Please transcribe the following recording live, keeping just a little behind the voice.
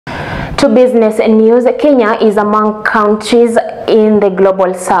To business news, Kenya is among countries in the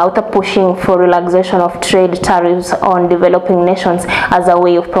global south pushing for relaxation of trade tariffs on developing nations as a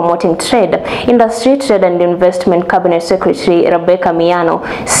way of promoting trade. Industry, Trade and Investment Cabinet Secretary Rebecca Miano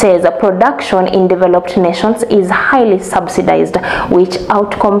says production in developed nations is highly subsidized, which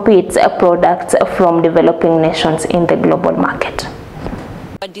outcompetes products from developing nations in the global market.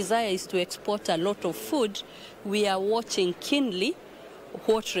 Our desire is to export a lot of food. We are watching keenly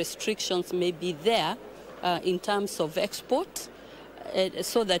what restrictions may be there in terms of export,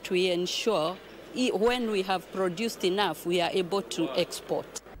 so that we ensure when we have produced enough, we are able to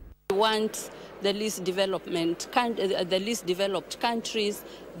export. We want the least developed countries,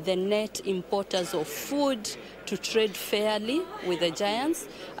 the net importers of food, to trade fairly with the giants,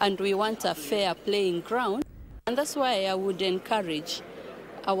 and we want a fair playing ground. And that's why I would encourage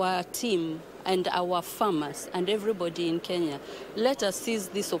our team and our farmers and everybody in Kenya, let us seize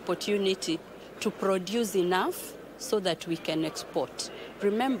this opportunity to produce enough so that we can export.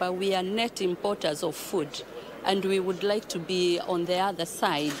 Remember, we are net importers of food, and we would like to be on the other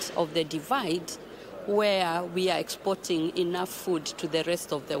side of the divide where we are exporting enough food to the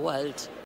rest of the world.